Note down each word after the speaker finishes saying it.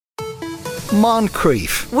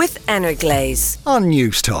Moncrief with Energlaze on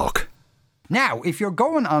News Talk. Now, if you're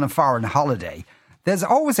going on a foreign holiday, there's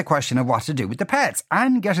always a question of what to do with the pets,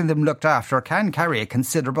 and getting them looked after can carry a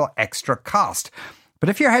considerable extra cost. But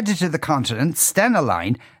if you're headed to the continent, Stena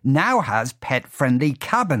Line now has pet-friendly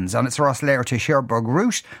cabins on its Rosslare to Cherbourg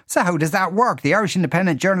route. So how does that work? The Irish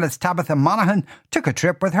independent journalist Tabitha Monahan took a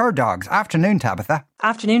trip with her dogs. Afternoon, Tabitha.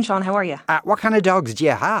 Afternoon, Sean. How are you? What kind of dogs do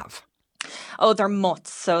you have? Oh, they're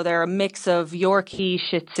mutts. So they're a mix of Yorkie,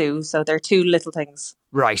 Shih Tzu. So they're two little things.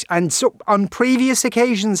 Right. And so on previous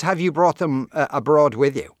occasions, have you brought them abroad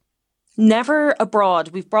with you? Never abroad.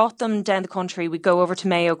 We've brought them down the country. We go over to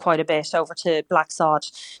Mayo quite a bit, over to Black Sod,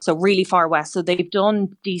 so really far west. So they've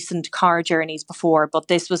done decent car journeys before, but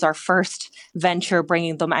this was our first venture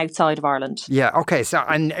bringing them outside of Ireland. Yeah, okay. So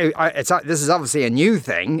and this is obviously a new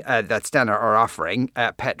thing that Stena are offering,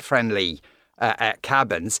 pet-friendly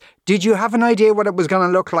cabins. Did you have an idea what it was going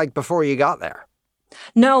to look like before you got there?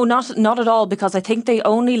 No, not at all, because I think they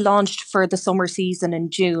only launched for the summer season in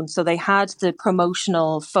June. So they had the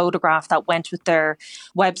promotional photograph that went with their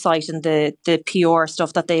website and the PR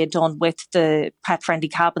stuff that they had done with the pet-friendly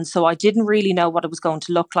cabins. So I didn't really know what it was going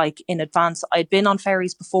to look like in advance. I'd been on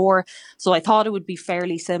ferries before, so I thought it would be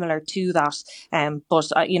fairly similar to that. But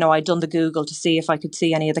I'd done the Google to see if I could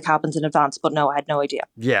see any of the cabins in advance, but no, I had no idea.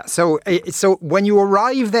 Yeah, so when you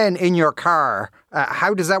arrive then in your car,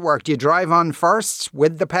 how does that work? Do you drive on first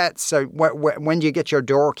with the pets? So when do you get your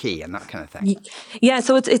door key and that kind of thing? Yeah,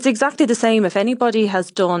 so it's exactly the same. If anybody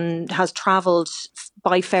has travelled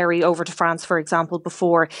by ferry over to France, for example,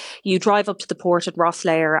 before, you drive up to the port at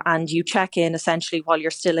Rosslare and you check in essentially while you're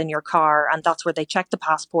still in your car, and that's where they check the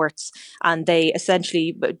passports and they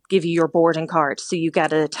essentially give you your boarding card. So you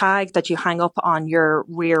get a tag that you hang up on your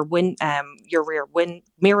rear wind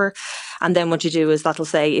mirror, and then what you do is that'll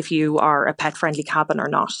say if you are a pet-friendly cabin or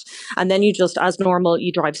not. And then you just, as normal,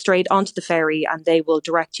 you drive straight onto the ferry and they will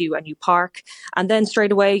direct you and you park. And then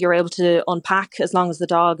straight away you're able to unpack as long as the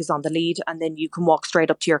dog is on the lead, and then you can walk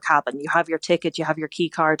straight up to your cabin. You have your ticket, you have your key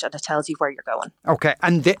card, and it tells you where you're going. Okay,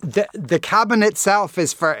 and the cabin itself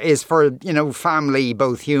is for family,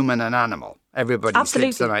 both human and animal. Everybody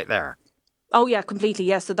sleeps the night there. Oh yeah, completely.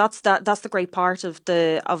 Yeah, so that's the great part of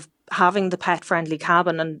having the pet-friendly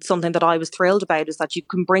cabin, and something that I was thrilled about is that you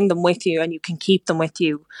can bring them with you and you can keep them with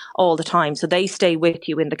you all the time. So they stay with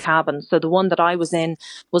you in the cabin. So the one that I was in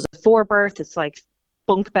was a 4-berth. It's like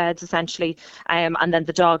bunk beds essentially, and then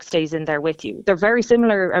the dog stays in there with you. They're very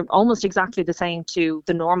similar, almost exactly the same to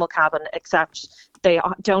the normal cabin, except they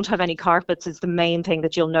don't have any carpets is the main thing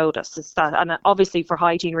that you'll notice. Is that, and obviously for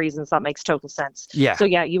hygiene reasons, that makes total sense. Yeah. So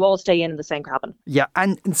yeah, you all stay in the same cabin. Yeah,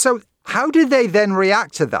 and so how did they then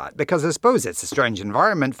react to that? Because I suppose it's a strange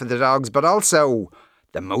environment for the dogs, but also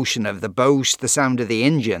the motion of the boat, the sound of the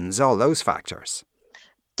engines, all those factors.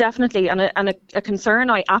 Definitely, and a concern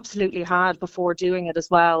I absolutely had before doing it as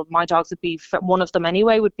well. My dogs would be, one of them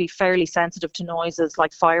anyway, would be fairly sensitive to noises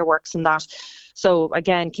like fireworks and that. So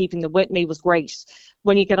again, keeping them with me was great.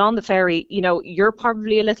 When you get on the ferry, you're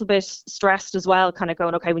probably a little bit stressed as well, kind of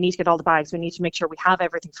going, okay, we need to get all the bags. We need to make sure we have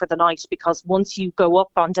everything for the night, because once you go up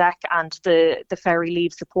on deck and the ferry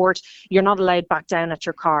leaves the port, you're not allowed back down at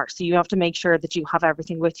your car. So you have to make sure that you have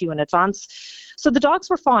everything with you in advance. So the dogs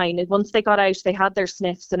were fine. And once they got out, they had their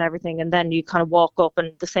sniffs and everything. And then you kind of walk up,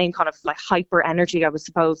 and the same kind of like hyper energy, I would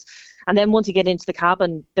suppose. And then once you get into the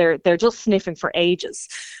cabin, they're just sniffing for ages.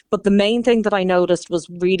 But the main thing that I noticed was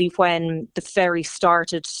really when the ferry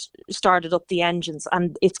started up the engines,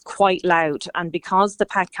 and it's quite loud. And because the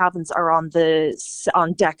pet cabins are on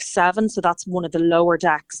deck 7, so that's one of the lower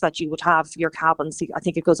decks that you would have your cabins. I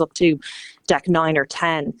think it goes up to deck 9 or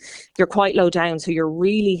 10. You're quite low down, so you're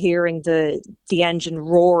really hearing the engine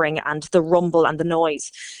roaring and the rumble and the noise.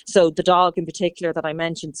 So the dog in particular that I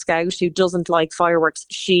mentioned, Scout, who doesn't like fireworks,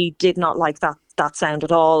 she did not like that sound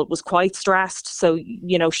at all, was quite stressed, so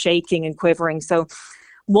shaking and quivering. So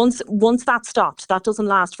once that stopped, that doesn't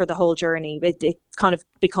last for the whole journey. It kind of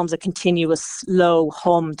becomes a continuous low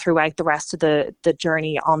hum throughout the rest of the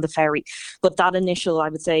journey on the ferry. But that initial, I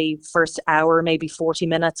would say, first hour, maybe 40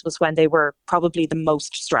 minutes was when they were probably the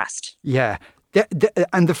most stressed. Yeah.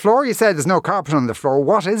 And the floor, you said there's no carpet on the floor.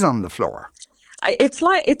 What is on the floor? It's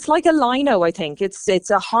like a lino, I think. It's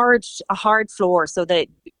a hard floor, so that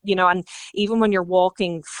and even when you're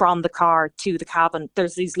walking from the car to the cabin,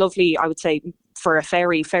 there's these lovely, I would say, for a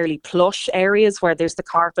ferry, fairly plush areas where there's the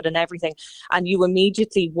carpet and everything. And you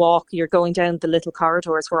immediately you're going down the little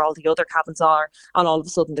corridors where all the other cabins are, and all of a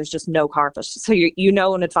sudden there's just no carpet. So you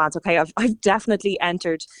know in advance, okay, I've definitely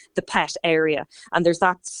entered the pet area. And there's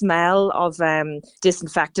that smell of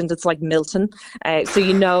disinfectant. It's like Milton. So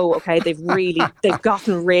you know, okay, they've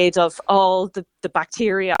gotten rid of all the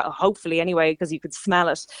bacteria, hopefully anyway, because you could smell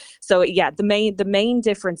it. So yeah, the main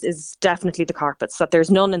difference is definitely the carpets, that there's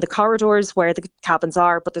none in the corridors where the cabins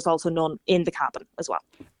are, but there's also none in the cabin as well.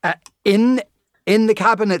 In the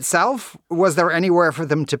cabin itself, was there anywhere for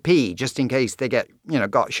them to pee, just in case they got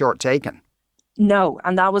short taken? No,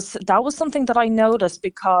 and that was something that I noticed,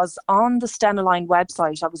 because on the Stena Line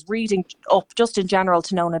website, I was reading up just in general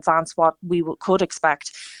to know in advance what we could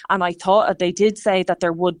expect, and I thought they did say that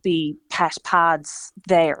there would be pet pads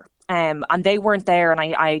there. And they weren't there, and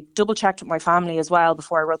I double checked with my family as well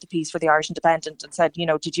before I wrote the piece for the Irish Independent and said,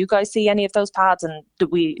 did you guys see any of those pads? And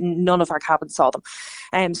none of our cabins saw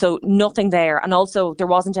them. So nothing there, and also there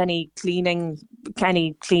wasn't any cleaning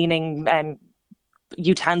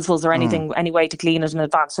utensils or anything, any way to clean it in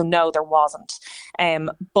advance. So no, there wasn't.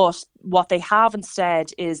 But what they have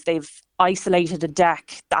instead is they've isolated a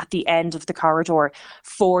deck at the end of the corridor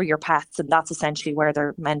for your pets, and that's essentially where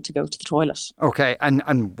they're meant to go to the toilet. Okay,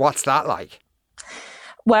 and what's that like?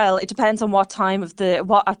 Well, it depends on what time of at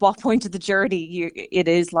what point of the journey it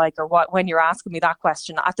is like, or when you're asking me that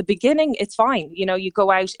question. At the beginning, it's fine. You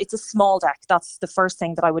go out, it's a small deck. That's the first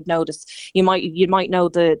thing that I would notice. You might know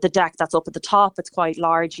the deck that's up at the top. It's quite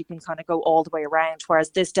large. You can kind of go all the way around,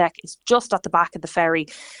 whereas this deck is just at the back of the ferry.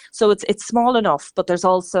 So it's small enough, but there's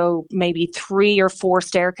also maybe 3 or 4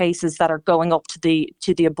 staircases that are going up to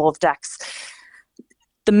the above decks.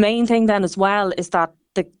 The main thing then as well is that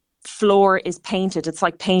floor is painted. It's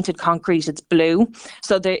like painted concrete. It's blue.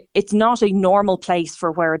 So it's not a normal place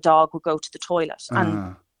for where a dog would go to the toilet.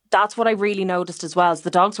 And that's what I really noticed as well, is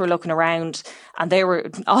the dogs were looking around, and they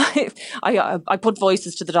were, I put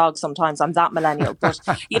voices to the dogs sometimes. I'm that millennial, but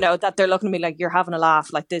that they're looking at me like, you're having a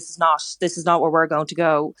laugh. Like, this is not where we're going to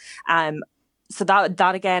go. So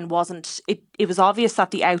that again wasn't, it was obvious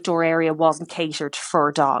that the outdoor area wasn't catered for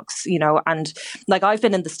dogs, and like, I've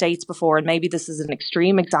been in the States before, and maybe this is an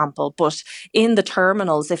extreme example, but in the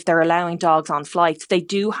terminals, if they're allowing dogs on flights, they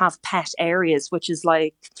do have pet areas, which is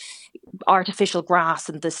like artificial grass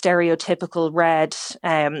and the stereotypical red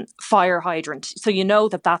fire hydrant. So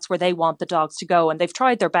that's where they want the dogs to go, and they've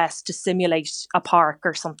tried their best to simulate a park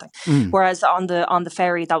or something. Whereas on the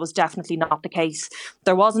ferry, that was definitely not the case.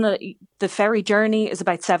 The ferry journey is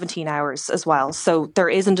about 17 hours as well, so there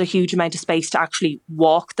isn't a huge amount of space to actually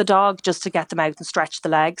walk the dog, just to get them out and stretch the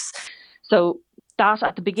legs. So that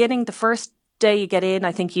at the beginning, the first day you get in,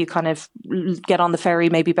 I think you kind of get on the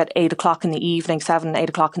ferry maybe about 8 o'clock in the evening, 7, 8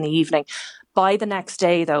 o'clock in the evening. By the next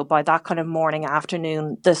day, though, by that kind of morning,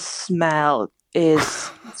 afternoon, the smell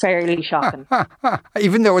is fairly shocking.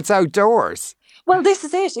 Even though it's outdoors. Well, this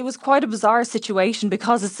is it. It was quite a bizarre situation,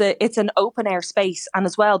 because it's an open air space, and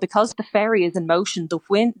as well, because the ferry is in motion,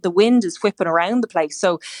 the wind is whipping around the place.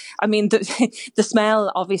 So, I mean, the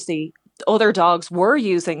smell, obviously, other dogs were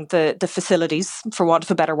using the facilities, for want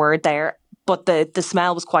of a better word there, but the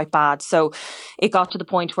smell was quite bad. So it got to the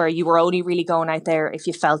point where you were only really going out there if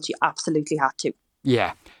you felt you absolutely had to.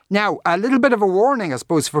 Yeah. Now, a little bit of a warning, I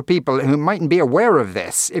suppose, for people who mightn't be aware of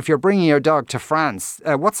this. If you're bringing your dog to France,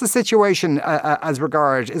 what's the situation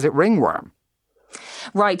is it ringworm?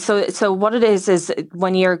 Right. So what it is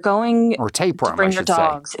when you're going or tapeworm, to bring your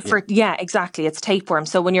dogs. Yeah, exactly. It's tapeworm.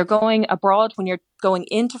 So when you're going abroad, when you're going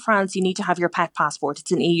into France, you need to have your pet passport.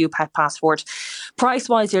 It's an EU pet passport.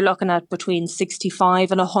 Price-wise, you're looking at between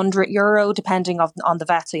 65 and €100, depending on the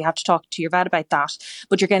vet. So you have to talk to your vet about that.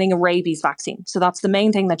 But you're getting a rabies vaccine. So that's the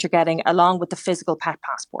main thing that you're getting, along with the physical pet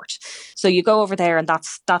passport. So you go over there, and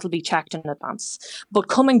that'll be checked in advance. But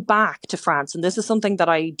coming back to France, and this is something that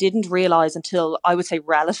I didn't realise until, I would say,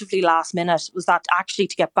 relatively last minute, was that actually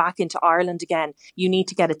to get back into Ireland again, you need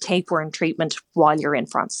to get a tapeworm treatment while you're in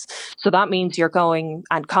France. So that means you're going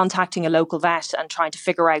and contacting a local vet and trying to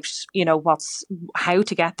figure out, how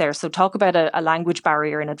to get there. So talk about a language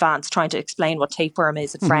barrier in advance, trying to explain what tapeworm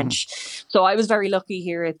is in French. So I was very lucky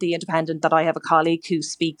here at the Independent that I have a colleague who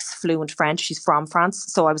speaks fluent French. She's from France.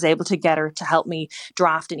 So I was able to get her to help me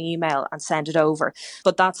draft an email and send it over.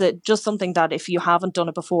 But that's just something that if you haven't done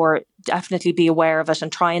it before, definitely be aware of it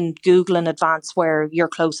and try and Google in advance where your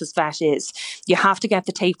closest vet is. You have to get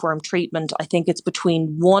the tapeworm treatment. I think it's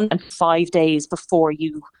between 1 and 5 days before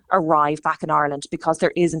you arrive back in Ireland, because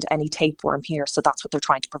there isn't any tapeworm here. So that's what they're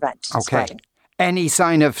trying to prevent. Okay. Spreading. Any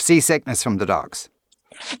sign of seasickness from the dogs?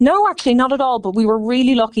 No, actually not at all. But we were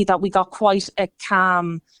really lucky that we got quite a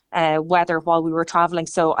calm weather while we were travelling.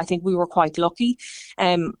 So I think we were quite lucky.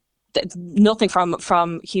 Nothing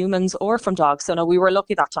from humans or from dogs. So no, we were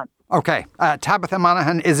lucky that time. Okay. Tabitha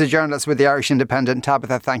Monahan is a journalist with the Irish Independent.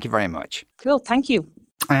 Tabitha, thank you very much. Cool. Thank you.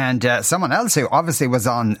 And someone else who obviously was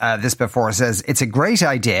on this before says it's a great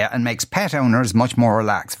idea and makes pet owners much more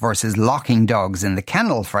relaxed versus locking dogs in the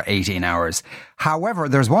kennel for 18 hours. However,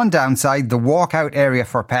 there's one downside. The walkout area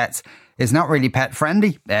for pets is not really pet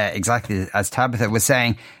friendly, exactly as Tabitha was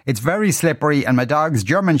saying. It's very slippery, and my dog's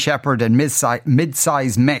German Shepherd and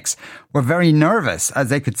mid-size mix were very nervous as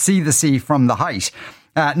they could see the sea from the height.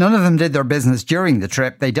 None of them did their business during the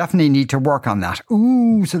trip. They definitely need to work on that.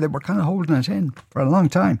 Ooh, so they were kind of holding it in for a long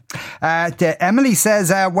time. Emily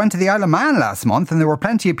says, went to the Isle of Man last month and there were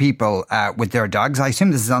plenty of people with their dogs. I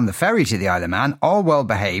assume this is on the ferry to the Isle of Man. All well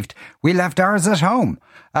behaved. We left ours at home.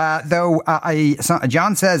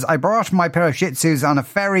 John says, I brought my pair of Shih Tzus on a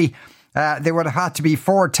ferry. They would have had to be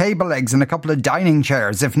 4 table legs and a couple of dining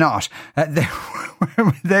chairs. If not,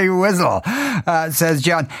 they whistle, says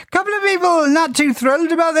John. Couple of people not too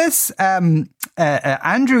thrilled about this.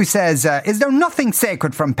 Andrew says, is there nothing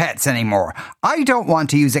sacred from pets anymore? I don't want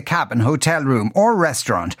to use a cabin, hotel room or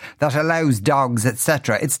restaurant that allows dogs,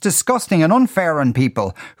 etc. It's disgusting and unfair on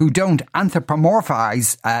people who don't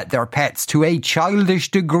anthropomorphize their pets to a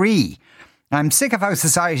childish degree. I'm sick of how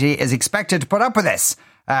society is expected to put up with this.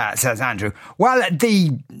 Says Andrew. Well,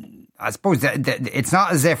 I suppose it's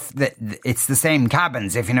not as if it's the same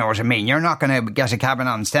cabins, if you know what I mean. You're not going to get a cabin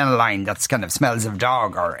on Stena Line that's kind of smells of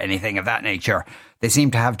dog or anything of that nature. They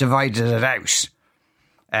seem to have divided it out.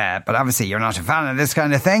 But obviously you're not a fan of this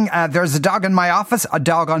kind of thing. There's a dog in my office, a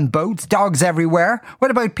dog on boats, dogs everywhere.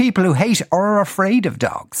 What about people who hate or are afraid of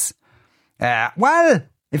dogs? Well,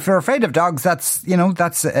 if you're afraid of dogs, that's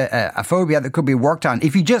a phobia that could be worked on.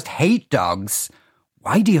 If you just hate dogs,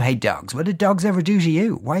 why do you hate dogs? What did dogs ever do to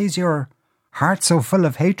you? Why is your heart so full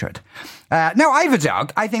of hatred? Now, I have a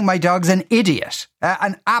dog. I think my dog's an idiot.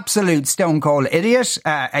 An absolute stone cold idiot.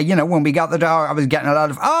 When we got the dog, I was getting a lot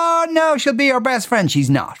of, oh no, she'll be your best friend. She's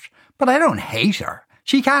not. But I don't hate her.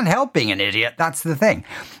 She can't help being an idiot. That's the thing.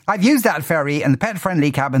 I've used that ferry and the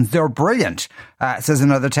pet-friendly cabins. They're brilliant, says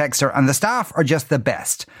another texter, and the staff are just the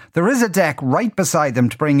best. There is a deck right beside them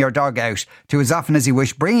to bring your dog out to as often as you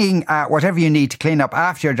wish. Bringing whatever you need to clean up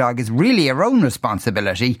after your dog is really your own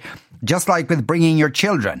responsibility, just like with bringing your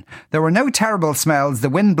children. There were no terrible smells. The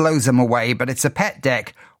wind blows them away, but it's a pet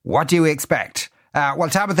deck. What do you expect? Well,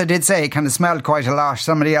 Tabitha did say it kind of smelled quite a lot.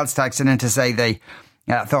 Somebody else texted in to say they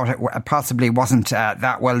thought it possibly wasn't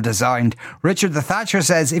that well designed. Richard the Thatcher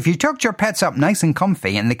says, if you tucked your pets up nice and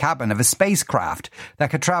comfy in the cabin of a spacecraft that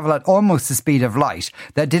could travel at almost the speed of light,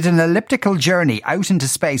 that did an elliptical journey out into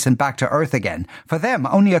space and back to Earth again, for them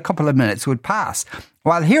only a couple of minutes would pass.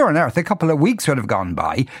 While here on Earth, a couple of weeks would have gone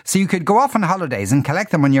by, so you could go off on holidays and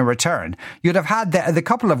collect them on your return. You'd have had the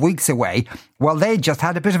couple of weeks away while they just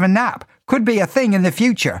had a bit of a nap. Could be a thing in the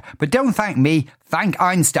future, but don't thank me, thank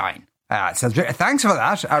Einstein. So thanks for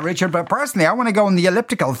that, Richard. But personally, I want to go on the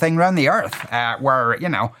elliptical thing around the Earth, where,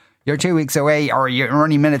 you're 2 weeks away or you're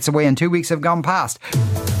only minutes away and 2 weeks have gone past.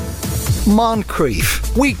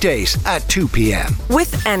 Moncrief, weekdays at 2 p.m.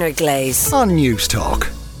 with Energlaze on News Talk.